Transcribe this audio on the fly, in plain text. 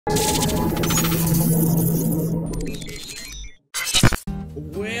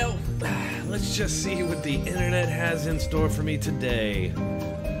Well, let's just see what the internet has in store for me today.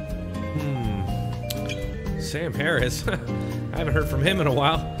 Sam Harris. I haven't heard from him in a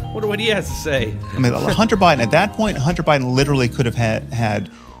while. Wonder what he has to say. I mean, Hunter Biden, at that point, Hunter Biden literally could have had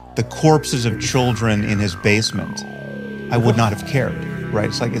the corpses of children in his basement. I would not have cared, right?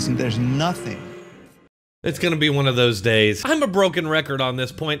 It's like, there's nothing. It's gonna be one of those days. I'm a broken record on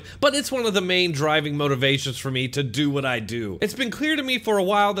this point, but it's one of the main driving motivations for me to do what I do. It's been clear to me for a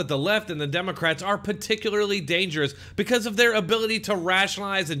while that the left and the Democrats are particularly dangerous because of their ability to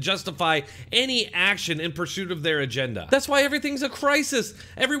rationalize and justify any action in pursuit of their agenda. That's why everything's a crisis.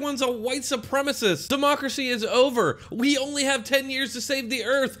 Everyone's a white supremacist. Democracy is over. We only have 10 years to save the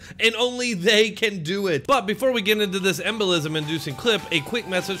earth, and only they can do it. But before we get into this embolism-inducing clip, a quick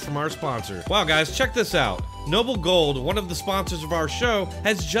message from our sponsor. Wow, guys, check this out. Noble Gold, one of the sponsors of our show,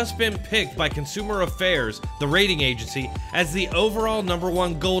 has just been picked by Consumer Affairs, the rating agency, as the overall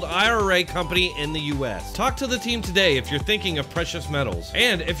 #1 gold IRA company in the US. Talk to the team today if you're thinking of precious metals.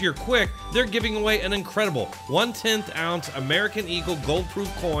 And if you're quick, they're giving away an incredible 1/10 ounce American Eagle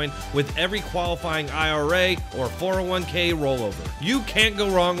gold-proof coin with every qualifying IRA or 401k rollover. You can't go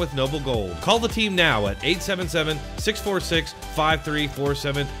wrong with Noble Gold. Call the team now at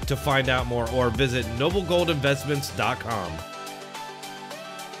 877-646-5347 to find out more, or visit noblegoldinvestments.com.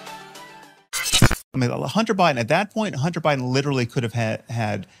 I mean, Hunter Biden, at that point, Hunter Biden literally could have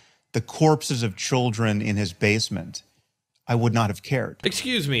had the corpses of children in his basement. I would not have cared.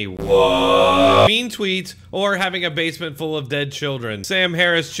 Excuse me, what? Mean tweets or having a basement full of dead children. Sam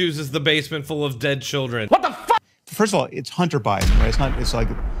Harris chooses the basement full of dead children. What the fuck? First of all, it's Hunter Biden, right?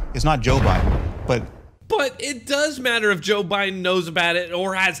 It's not Joe Biden, but it does matter if Joe Biden knows about it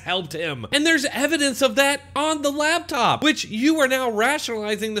or has helped him. And there's evidence of that on the laptop, which you are now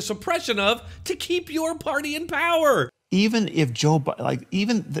rationalizing the suppression of to keep your party in power. Even if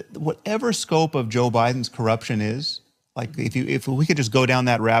whatever scope of Joe Biden's corruption is, like if we could just go down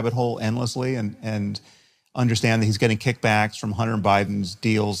that rabbit hole endlessly and understand that he's getting kickbacks from Hunter Biden's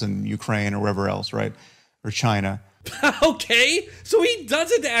deals in Ukraine or wherever else, right? Or China. Okay, so he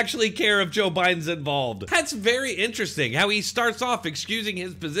doesn't actually care if Joe Biden's involved. That's very interesting, how he starts off excusing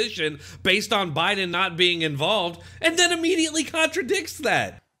his position based on Biden not being involved, and then immediately contradicts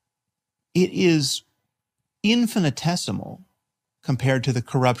that. It is infinitesimal compared to the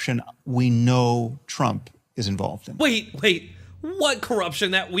corruption we know Trump is involved in. Wait. What corruption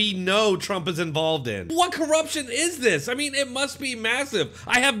that we know Trump is involved in? What corruption is this? I mean, it must be massive.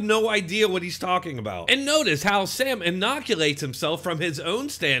 I have no idea what he's talking about. And notice how Sam inoculates himself from his own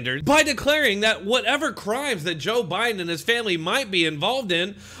standards by declaring that whatever crimes that Joe Biden and his family might be involved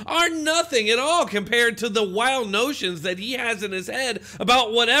in are nothing at all compared to the wild notions that he has in his head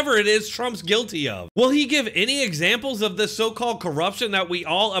about whatever it is Trump's guilty of. Will he give any examples of this so-called corruption that we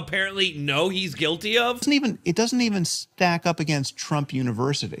all apparently know he's guilty of? It doesn't even stack up against Trump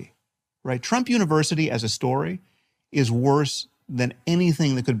University, right? Trump University as a story is worse than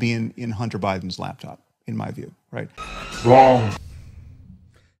anything that could be in Hunter Biden's laptop, in my view, right? Wrong.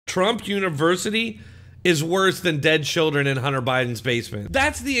 Trump University is worse than dead children in Hunter Biden's basement.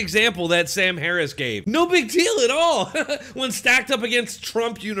 That's the example that Sam Harris gave. No big deal at all when stacked up against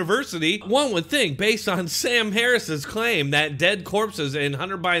Trump University. One would think, based on Sam Harris's claim that dead corpses in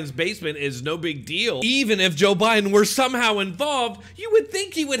Hunter Biden's basement is no big deal, even if Joe Biden were somehow involved, you would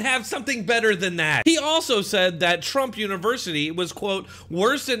think he would have something better than that. He also said that Trump University was, quote,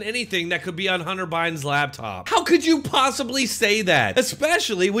 worse than anything that could be on Hunter Biden's laptop. How could you possibly say that?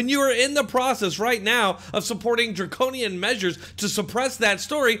 Especially when you are in the process right now of supporting draconian measures to suppress that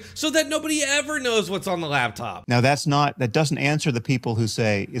story so that nobody ever knows what's on the laptop. Now that doesn't answer the people who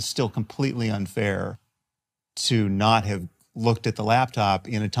say it's still completely unfair to not have looked at the laptop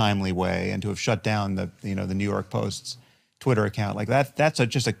in a timely way and to have shut down the New York Post's Twitter account. Like that's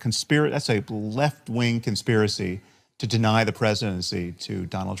just a conspiracy. That's a left-wing conspiracy to deny the presidency to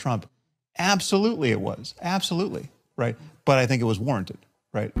Donald Trump. Absolutely it was. Absolutely. Right. But I think it was warranted.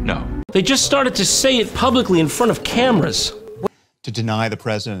 Right? No. They just started to say it publicly in front of cameras. To deny the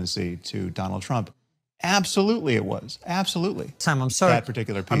presidency to Donald Trump. Absolutely it was. Absolutely. Sam, I'm sorry. That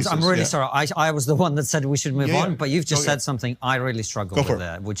particular piece. I'm really sorry. I was the one that said we should move on, but you've just yeah. said something I really struggle with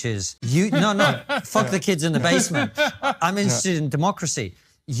there, which is, fuck the kids in the basement. I'm interested in democracy.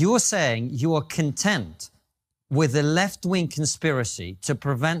 You're saying you are content with a left-wing conspiracy to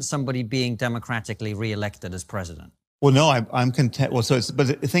prevent somebody being democratically re-elected as president. Well, no, I'm content. Well,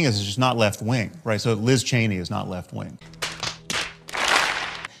 but the thing is, it's just not left wing, right? So Liz Cheney is not left wing.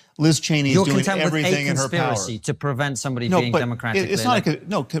 Liz Cheney is You're doing content with everything a in her power. conspiracy to prevent somebody being democratically it's elected.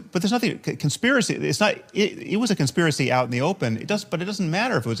 not but there's nothing conspiracy. It's not. It was a conspiracy out in the open. But it doesn't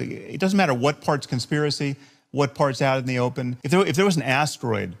matter if it was. It doesn't matter what part's conspiracy, what part's out in the open. If there was an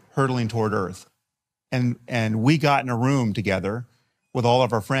asteroid hurtling toward Earth, and we got in a room together with all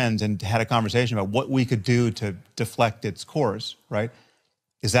of our friends and had a conversation about what we could do to deflect its course, right?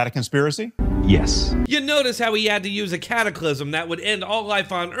 Is that a conspiracy? Yes. You notice how he had to use a cataclysm that would end all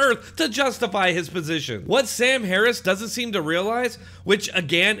life on Earth to justify his position. What Sam Harris doesn't seem to realize, which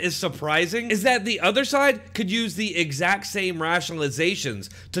again is surprising, is that the other side could use the exact same rationalizations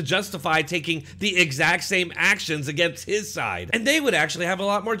to justify taking the exact same actions against his side. And they would actually have a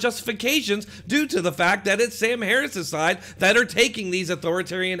lot more justifications due to the fact that it's Sam Harris's side that are taking these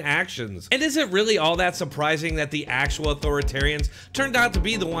authoritarian actions. And is it really all that surprising that the actual authoritarians turned out to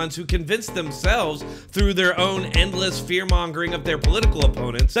be the ones who convinced themselves through their own endless fear-mongering of their political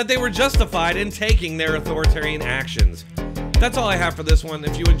opponents that they were justified in taking their authoritarian actions? That's all I have for this one.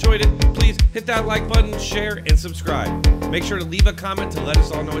 If you enjoyed it, please hit that like button, share, and subscribe. Make sure to leave a comment to let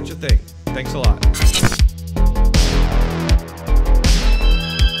us all know what you think. Thanks a lot.